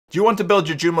Do you want to build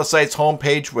your Joomla site's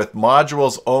homepage with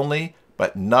modules only,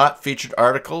 but not featured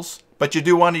articles? But you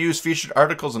do want to use featured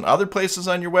articles in other places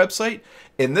on your website?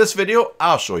 In this video,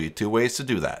 I'll show you 2 ways to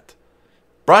do that.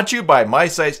 Brought to you by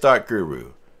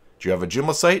mysites.guru. Do you have a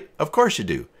Joomla site? Of course you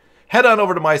do. Head on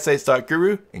over to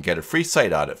mysites.guru and get a free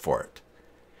site audit for it.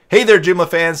 Hey there, Joomla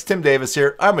fans. Tim Davis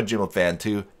here. I'm a Joomla fan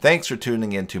too. Thanks for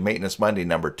tuning in to Maintenance Monday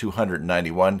number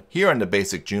 291 here on the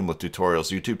Basic Joomla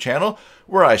Tutorials YouTube channel,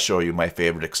 where I show you my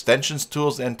favorite extensions,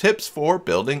 tools, and tips for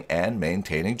building and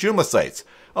maintaining Joomla sites.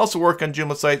 I also work on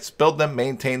Joomla sites, build them,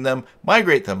 maintain them,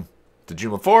 migrate them to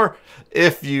Joomla 4.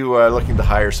 If you are looking to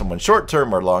hire someone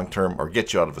short-term or long-term or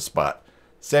get you out of a spot,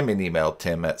 send me an email,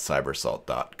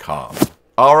 tim@cybersalt.com.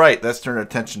 All right, let's turn our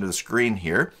attention to the screen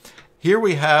here. Here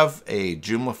we have a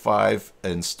Joomla 5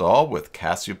 install with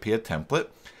Cassiopeia template,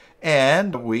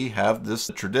 and we have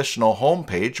this traditional home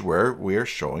page where we are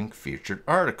showing featured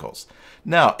articles.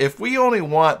 Now, if we only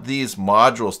want these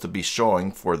modules to be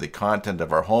showing for the content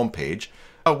of our home page,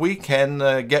 we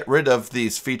can get rid of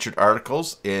these featured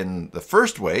articles in the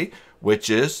first way,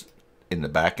 which is in the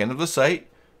back end of the site,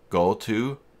 go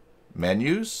to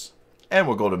Menus, and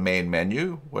we'll go to Main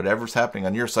Menu. Whatever's happening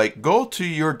on your site, go to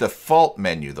your default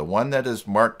menu, the one that is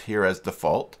marked here as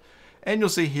default, and you'll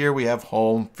see here we have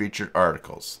Home Featured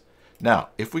Articles. Now,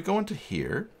 if we go into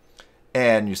here,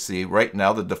 and you see right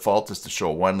now the default is to show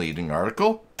 1 leading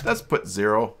article, let's put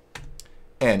 0.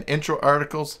 And intro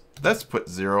articles, let's put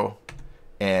 0.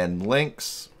 And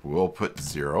links, we'll put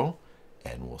 0.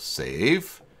 And we'll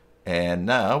save. And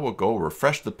now we'll go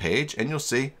refresh the page and you'll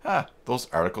see, those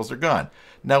articles are gone.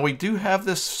 Now we do have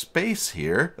this space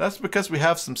here. That's because we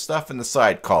have some stuff in the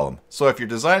side column. So if you're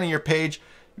designing your page,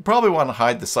 you probably want to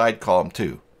hide the side column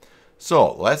too.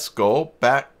 So let's go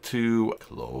back to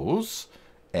Close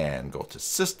and go to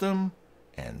System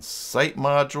and Site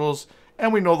Modules.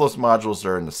 And we know those modules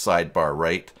are in the sidebar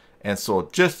right. And so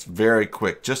just very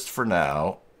quick, just for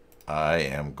now, I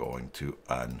am going to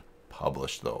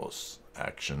unpublish those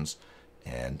actions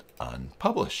and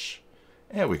unpublish.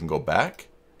 And we can go back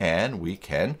and we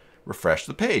can refresh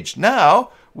the page.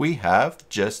 Now we have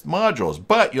just modules,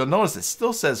 but you'll notice it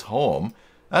still says home.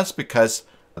 That's because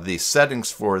the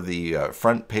settings for the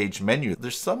front page menu,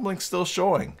 there's some links still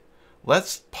showing.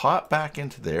 Let's pop back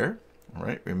into there. All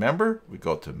right, remember we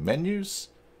go to menus,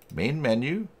 main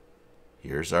menu.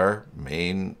 Here's our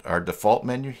default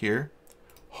menu here,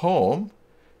 home,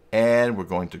 and we're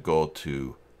going to go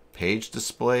to page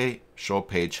display, show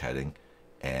page heading,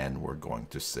 and we're going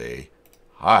to say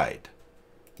hide.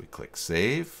 We click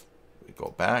save, we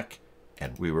go back,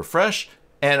 and we refresh,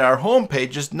 and our home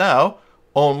page is now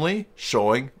only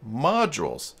showing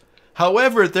modules.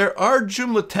 However, there are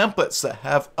Joomla templates that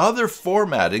have other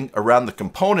formatting around the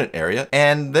component area,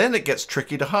 and then it gets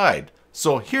tricky to hide.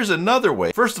 So here's another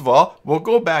way. First of all, we'll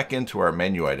go back into our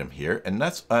menu item here, and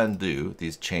let's undo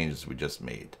these changes we just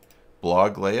made.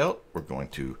 Blog layout, we're going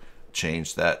to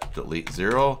change that, delete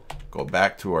 0, go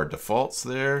back to our defaults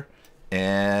there,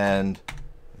 and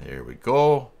there we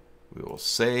go. We will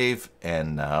save,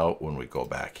 and now when we go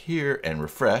back here and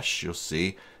refresh, you'll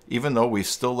see, even though we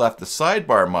still left the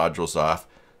sidebar modules off,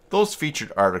 those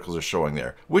featured articles are showing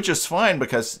there, which is fine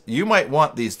because you might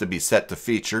want these to be set to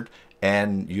featured,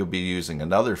 and you'll be using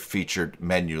another featured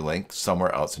menu link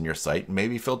somewhere else in your site,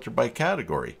 maybe filtered by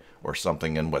category or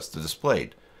something in what's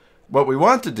displayed. What we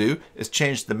want to do is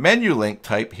change the menu link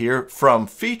type here from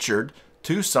featured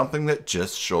to something that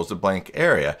just shows a blank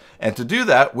area. And to do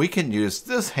that, we can use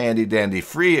this handy dandy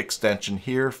free extension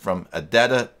here from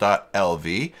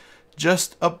adeta.lv,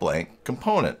 just a blank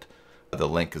component. The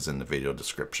link is in the video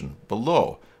description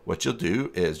below. What you'll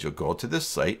do is you'll go to this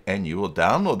site and you will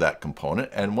download that component.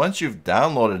 And once you've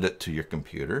downloaded it to your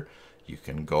computer, you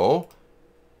can go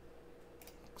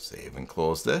save and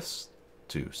close this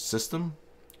to System,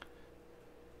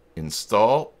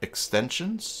 Install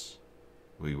Extensions.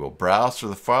 We will browse for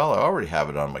the file. I already have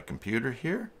it on my computer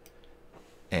here.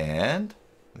 And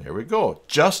there we go.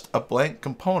 Just a blank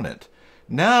component.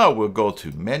 Now we'll go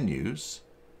to Menus,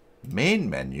 Main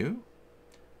Menu,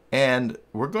 and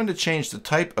we're going to change the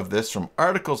type of this from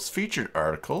Articles, Featured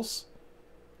Articles.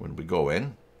 When we go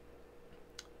in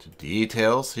to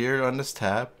Details here on this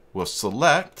tab, we'll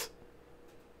select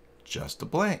just a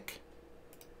blank.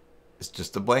 It's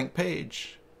just a blank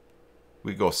page.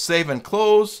 We go Save and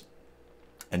Close.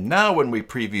 And now when we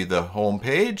preview the home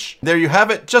page, there you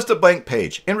have it, just a blank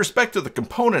page in respect to the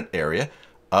component area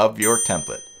of your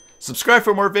template. Subscribe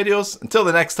for more videos. Until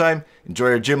the next time, enjoy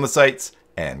your Joomla sites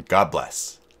and God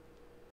bless.